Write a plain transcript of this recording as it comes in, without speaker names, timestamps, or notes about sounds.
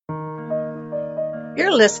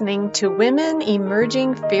You're listening to Women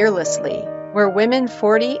Emerging Fearlessly, where women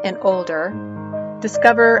 40 and older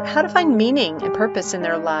discover how to find meaning and purpose in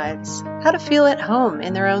their lives, how to feel at home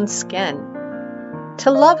in their own skin, to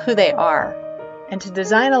love who they are, and to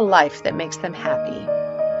design a life that makes them happy.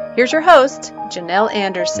 Here's your host, Janelle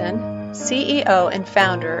Anderson, CEO and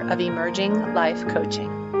founder of Emerging Life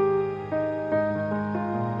Coaching.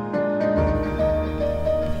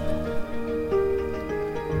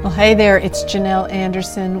 Well, hey there, it's Janelle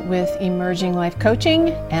Anderson with Emerging Life Coaching,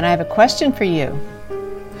 and I have a question for you.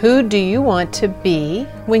 Who do you want to be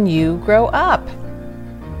when you grow up?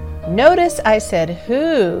 Notice I said,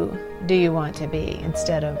 who do you want to be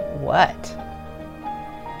instead of what?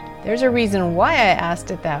 There's a reason why I asked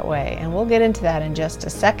it that way, and we'll get into that in just a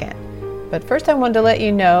second. But first I wanted to let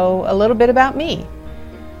you know a little bit about me.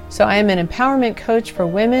 So I am an empowerment coach for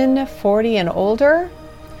women 40 and older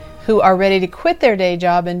who are ready to quit their day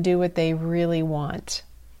job and do what they really want.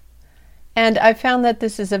 And I found that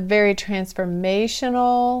this is a very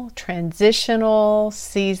transformational, transitional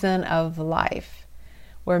season of life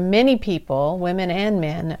where many people, women and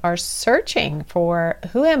men, are searching for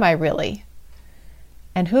who am I really?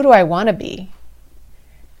 And who do I want to be?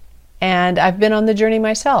 And I've been on the journey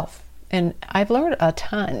myself, and I've learned a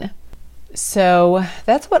ton. So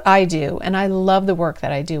that's what I do, and I love the work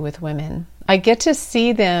that I do with women. I get to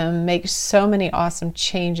see them make so many awesome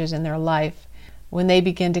changes in their life when they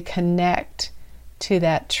begin to connect to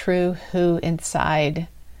that true who inside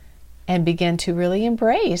and begin to really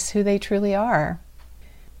embrace who they truly are.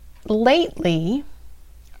 Lately,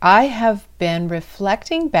 I have been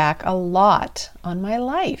reflecting back a lot on my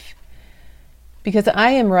life because I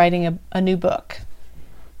am writing a new book.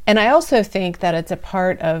 And I also think that it's a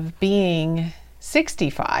part of being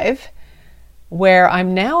 65, where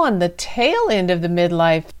I'm now on the tail end of the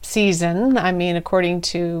midlife season. I mean, according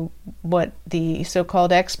to what the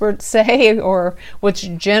so-called experts say, or what's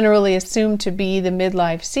generally assumed to be the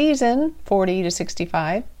midlife season, 40 to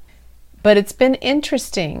 65. But it's been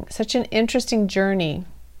interesting, such an interesting journey.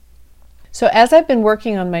 So as I've been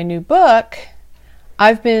working on my new book,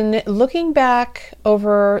 I've been looking back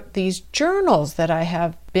over these journals that I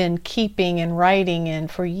have been keeping and writing in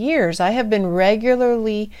for years. I have been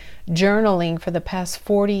regularly journaling for the past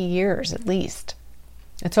 40 years at least.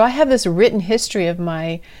 And so I have this written history of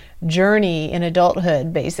my journey in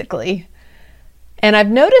adulthood, basically. And I've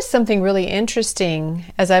noticed something really interesting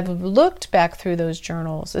as I've looked back through those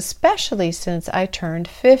journals, especially since I turned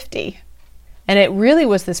 50. And it really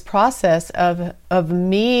was this process of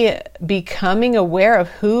me becoming aware of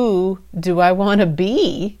who do I want to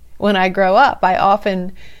be when I grow up. I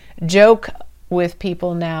often joke with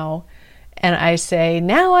people now and I say,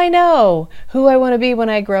 now I know who I want to be when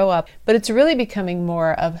I grow up. But it's really becoming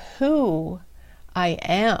more of who I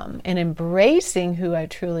am and embracing who I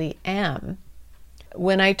truly am.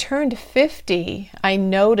 When I turned 50, I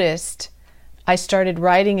noticed I started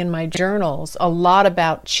writing in my journals a lot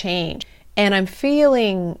about change. And I'm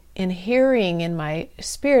feeling and hearing in my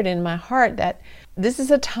spirit, in my heart, that this is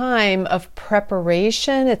a time of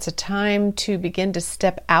preparation. It's a time to begin to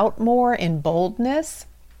step out more in boldness.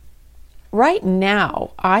 Right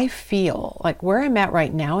now, I feel like where I'm at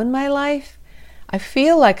right now in my life, I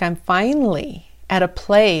feel like I'm finally at a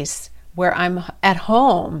place where I'm at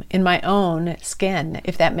home in my own skin,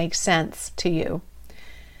 if that makes sense to you.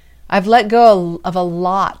 I've let go of a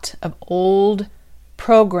lot of old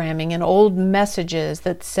programming and old messages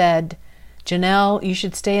that said, Janelle, you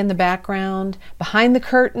should stay in the background, behind the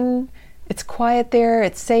curtain. It's quiet there,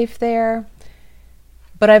 it's safe there.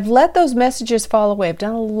 But I've let those messages fall away. I've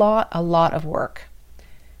done a lot of work.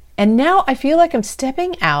 And now I feel like I'm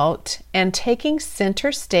stepping out and taking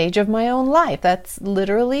center stage of my own life. That's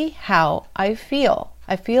literally how I feel.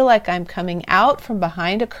 I feel like I'm coming out from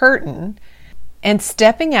behind a curtain and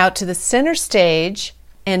stepping out to the center stage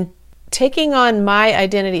and taking on my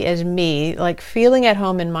identity as me, like feeling at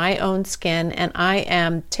home in my own skin, and I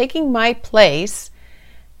am taking my place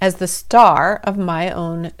as the star of my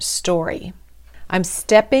own story. I'm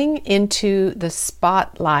stepping into the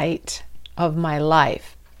spotlight of my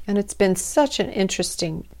life, and it's been such an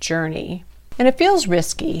interesting journey. And it feels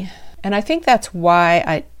risky, and I think that's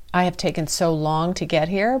why I have taken so long to get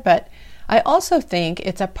here, but I also think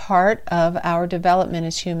it's a part of our development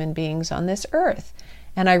as human beings on this earth.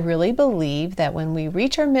 And I really believe that when we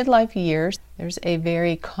reach our midlife years, there's a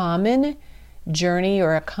very common journey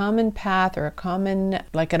or a common path or a common,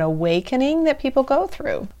 like an awakening that people go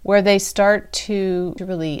through, where they start to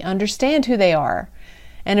really understand who they are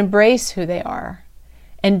and embrace who they are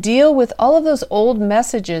and deal with all of those old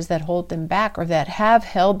messages that hold them back or that have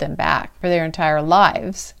held them back for their entire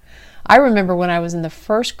lives I remember when I was in the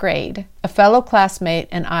first grade, a fellow classmate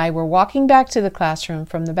and I were walking back to the classroom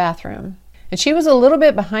from the bathroom, and she was a little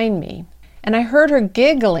bit behind me, and I heard her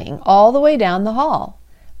giggling all the way down the hall,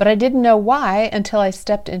 but I didn't know why until I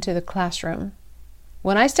stepped into the classroom.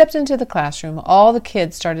 When I stepped into the classroom, all the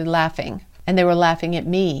kids started laughing, and they were laughing at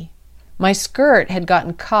me. My skirt had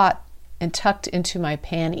gotten caught and tucked into my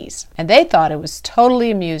panties, and they thought it was totally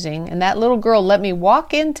amusing, and that little girl let me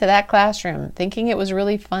walk into that classroom thinking it was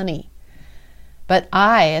really funny. But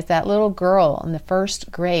I, as that little girl in the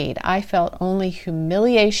first grade, I felt only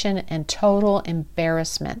humiliation and total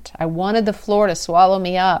embarrassment. I wanted the floor to swallow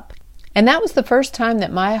me up. And that was the first time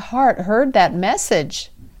that my heart heard that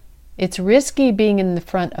message. It's risky being in the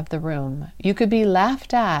front of the room. You could be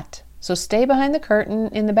laughed at. So stay behind the curtain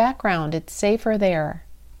in the background. It's safer there.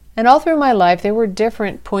 And all through my life, there were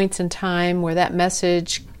different points in time where that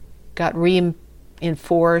message got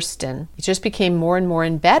reinforced, and it just became more and more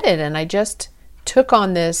embedded. And I just took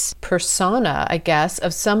on this persona, I guess,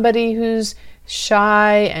 of somebody who's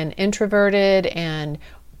shy and introverted and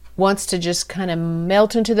wants to just kind of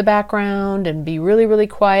melt into the background and be really, really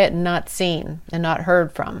quiet and not seen and not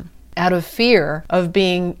heard from, out of fear of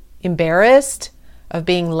being embarrassed, of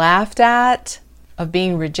being laughed at, of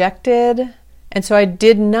being rejected. And so I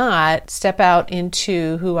did not step out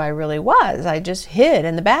into who I really was. I just hid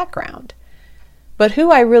in the background. But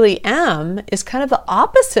who I really am is kind of the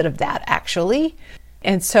opposite of that, actually.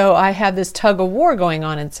 And so I have this tug of war going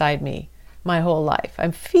on inside me my whole life.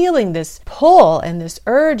 I'm feeling this pull and this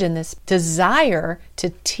urge and this desire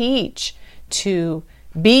to teach, to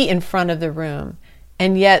be in front of the room.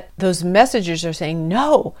 And yet those messages are saying,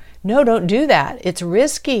 no, don't do that. It's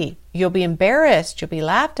risky. You'll be embarrassed. You'll be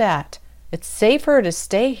laughed at. It's safer to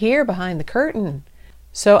stay here behind the curtain.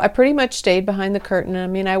 So I pretty much stayed behind the curtain. I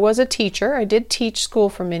mean, I was a teacher. I did teach school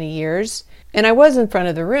for many years. And I was in front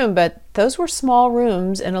of the room, but those were small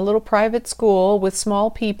rooms in a little private school with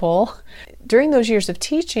small people. During those years of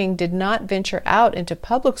teaching, did not venture out into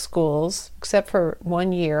public schools, except for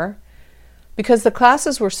 1 year, because the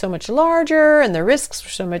classes were so much larger and the risks were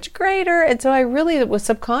so much greater. And so I really was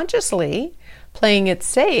subconsciously playing it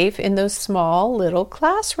safe in those small little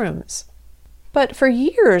classrooms. But for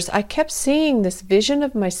years, I kept seeing this vision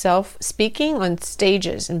of myself speaking on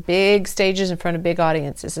stages, and big stages in front of big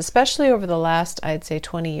audiences, especially over the last, I'd say,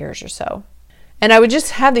 20 years or so. And I would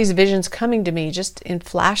just have these visions coming to me just in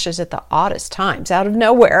flashes at the oddest times, out of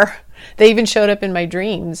nowhere. They even showed up in my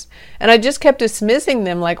dreams. And I just kept dismissing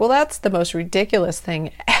them like, well, that's the most ridiculous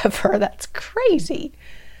thing ever. That's crazy.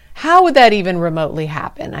 How would that even remotely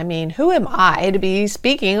happen? I mean, who am I to be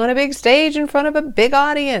speaking on a big stage in front of a big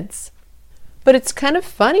audience? But it's kind of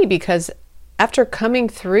funny because after coming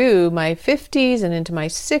through my 50s and into my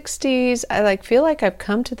 60s, I feel like I've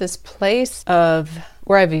come to this place of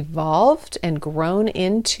where I've evolved and grown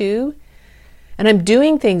into, and I'm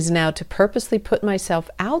doing things now to purposely put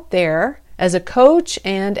myself out there as a coach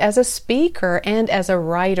and as a speaker and as a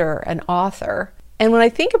writer, an author. And when I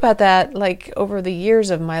think about that, like over the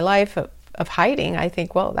years of my life of hiding, I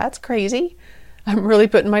think, well, that's crazy. I'm really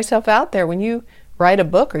putting myself out there. When you write a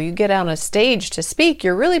book or you get on a stage to speak,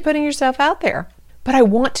 you're really putting yourself out there. But I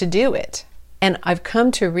want to do it. And I've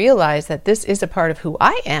come to realize that this is a part of who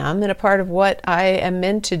I am and a part of what I am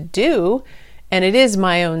meant to do. And it is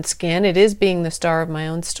my own skin. It is being the star of my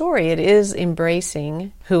own story. It is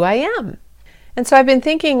embracing who I am. And so I've been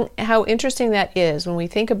thinking how interesting that is when we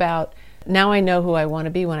think about, now I know who I want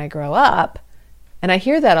to be when I grow up. And I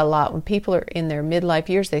hear that a lot when people are in their midlife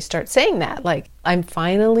years, they start saying that, like, I'm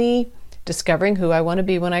finally discovering who I want to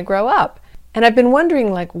be when I grow up. And I've been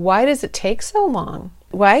wondering, like, why does it take so long?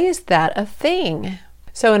 Why is that a thing?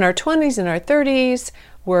 So in our 20s and our 30s,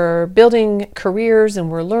 we're building careers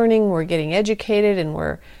and we're learning, we're getting educated, and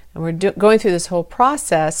we're going through this whole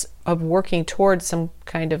process of working towards some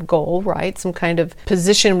kind of goal, right? Some kind of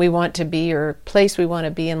position we want to be or place we want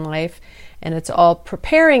to be in life. And it's all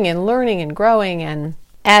preparing and learning and growing and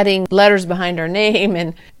adding letters behind our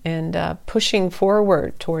name and pushing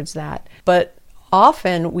forward towards that. But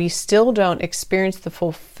often we still don't experience the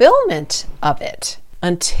fulfillment of it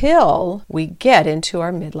until we get into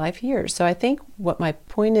our midlife years. So I think what my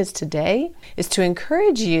point is today is to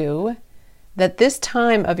encourage you that this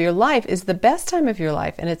time of your life is the best time of your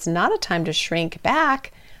life. And it's not a time to shrink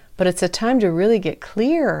back, but it's a time to really get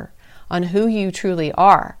clear on who you truly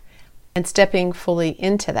are. And stepping fully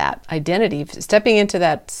into that identity, stepping into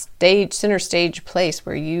that center stage place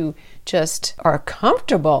where you just are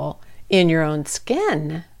comfortable in your own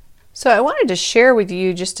skin. So I wanted to share with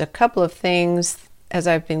you just a couple of things as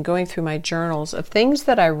I've been going through my journals of things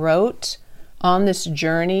that I wrote on this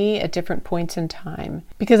journey at different points in time,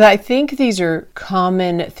 because I think these are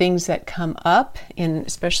common things that come up in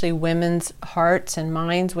especially women's hearts and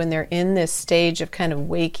minds when they're in this stage of kind of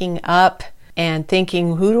waking up and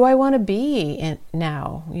thinking, who do I want to be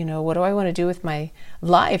now? What do I want to do with my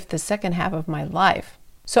life, the second half of my life?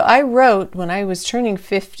 So I wrote when I was turning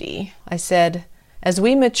 50, I said, as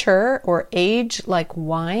we mature or age like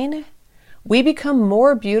wine, we become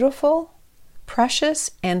more beautiful,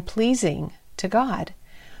 precious, and pleasing to God.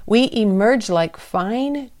 We emerge like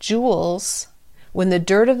fine jewels when the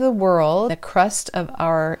dirt of the world, the crust of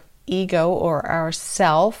our ego or our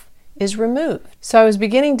self, is removed. So I was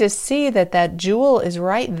beginning to see that jewel is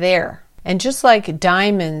right there. And just like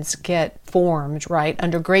diamonds get formed, right,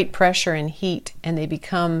 under great pressure and heat, and they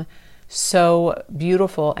become so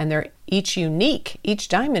beautiful, and they're each unique. Each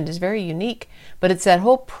diamond is very unique, but it's that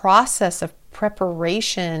whole process of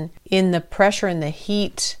preparation in the pressure and the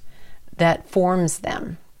heat that forms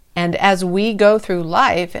them. And as we go through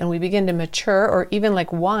life and we begin to mature, or even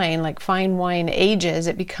like wine, like fine wine ages,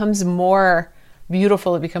 it becomes more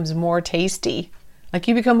beautiful, it becomes more tasty. Like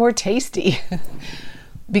you become more tasty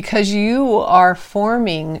because you are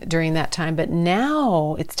forming during that time. But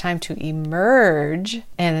now it's time to emerge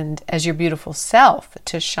and as your beautiful self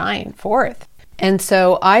to shine forth. And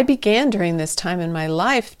so I began during this time in my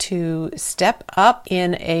life to step up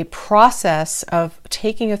in a process of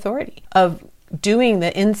taking authority, of doing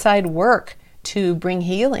the inside work to bring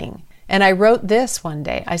healing. And I wrote this one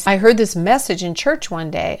day. I heard this message in church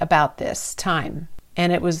one day about this time.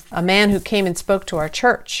 And it was a man who came and spoke to our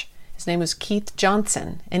church. His name was Keith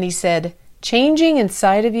Johnson. And he said, changing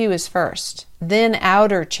inside of you is first, then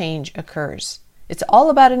outer change occurs. It's all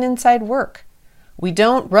about an inside work. We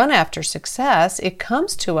don't run after success. It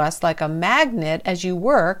comes to us like a magnet as you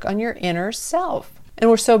work on your inner self. And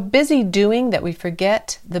we're so busy doing that we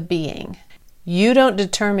forget the being. You don't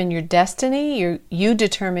determine your destiny. You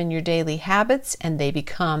determine your daily habits, and they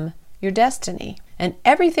become your destiny. And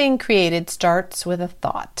everything created starts with a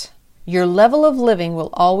thought. Your level of living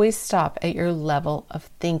will always stop at your level of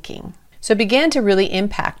thinking. So it began to really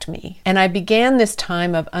impact me. And I began this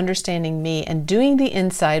time of understanding me and doing the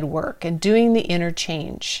inside work and doing the inner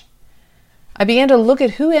change. I began to look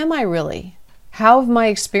at who am I really? How have my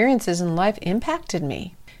experiences in life impacted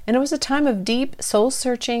me? And it was a time of deep soul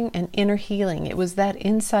searching and inner healing. It was that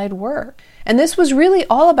inside work. And this was really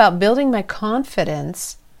all about building my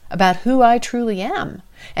confidence about who I truly am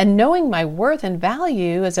and knowing my worth and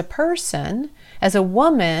value as a person, as a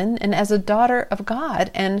woman, and as a daughter of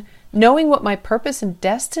God, and knowing what my purpose and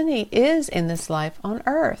destiny is in this life on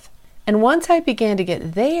earth. And once I began to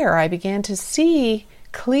get there, I began to see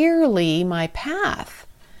clearly my path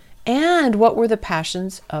and what were the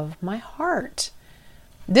passions of my heart.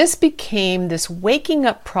 This became this waking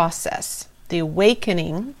up process, the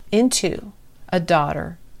awakening into a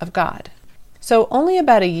daughter of God. So only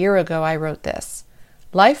about a year ago, I wrote this.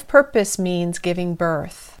 Life purpose means giving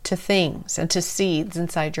birth to things and to seeds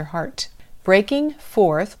inside your heart. Breaking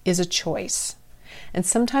forth is a choice. And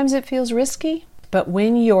sometimes it feels risky, but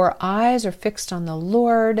when your eyes are fixed on the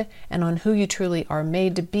Lord and on who you truly are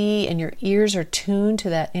made to be, and your ears are tuned to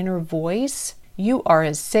that inner voice, you are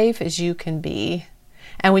as safe as you can be.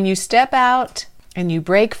 And when you step out and you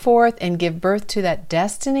break forth and give birth to that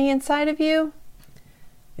destiny inside of you,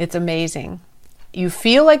 it's amazing. You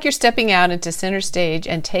feel like you're stepping out into center stage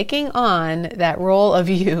and taking on that role of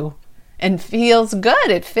you, and feels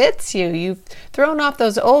good. It fits you. You've thrown off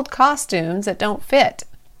those old costumes that don't fit.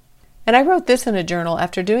 And I wrote this in a journal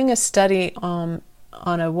after doing a study on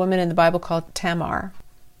a woman in the Bible called Tamar.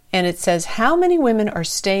 And it says, how many women are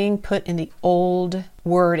staying put in the old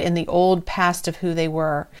word, in the old past of who they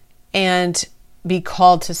were, and be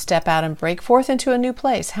called to step out and break forth into a new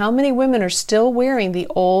place? How many women are still wearing the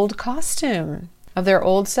old costume of their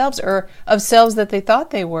old selves, or of selves that they thought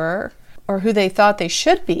they were, or who they thought they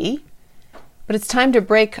should be? But it's time to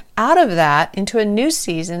break out of that into a new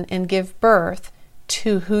season and give birth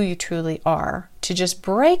to who you truly are. To just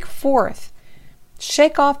break forth,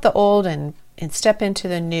 shake off the old and step into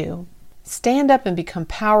the new. Stand up and become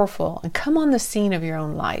powerful and come on the scene of your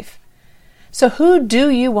own life. So who do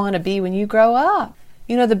you want to be when you grow up?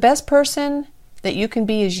 You know, the best person that you can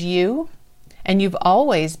be is you, and you've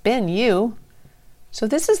always been you. So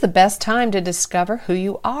this is the best time to discover who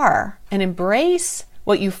you are and embrace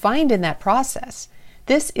what you find in that process.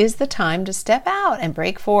 This is the time to step out and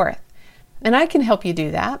break forth. And I can help you do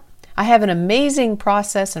that. I have an amazing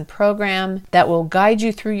process and program that will guide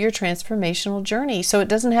you through your transformational journey, so it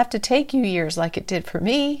doesn't have to take you years like it did for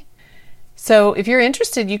me. So if you're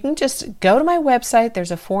interested, you can just go to my website. There's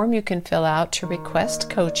a form you can fill out to request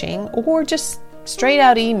coaching, or just straight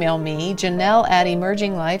out email me,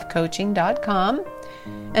 Janelle@emerginglifecoaching.com.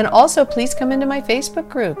 And also, please come into my Facebook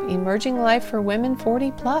group, Emerging Life for Women 40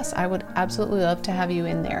 Plus. I would absolutely love to have you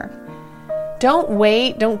in there. Don't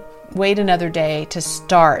wait another day to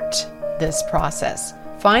start this process.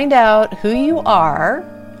 Find out who you are,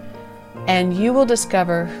 and you will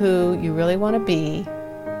discover who you really want to be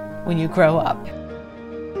when you grow up.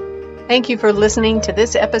 Thank you for listening to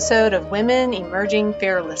this episode of Women Emerging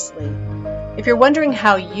Fearlessly. If you're wondering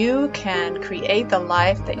how you can create the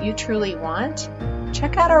life that you truly want,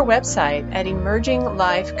 check out our website at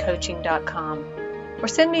emerginglifecoaching.com or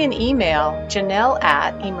send me an email,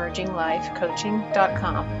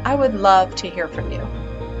 Janelle@emerginglifecoaching.com. I would love to hear from you.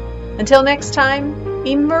 Until next time,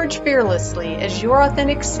 emerge fearlessly as your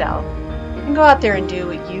authentic self and go out there and do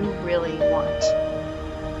what you really want.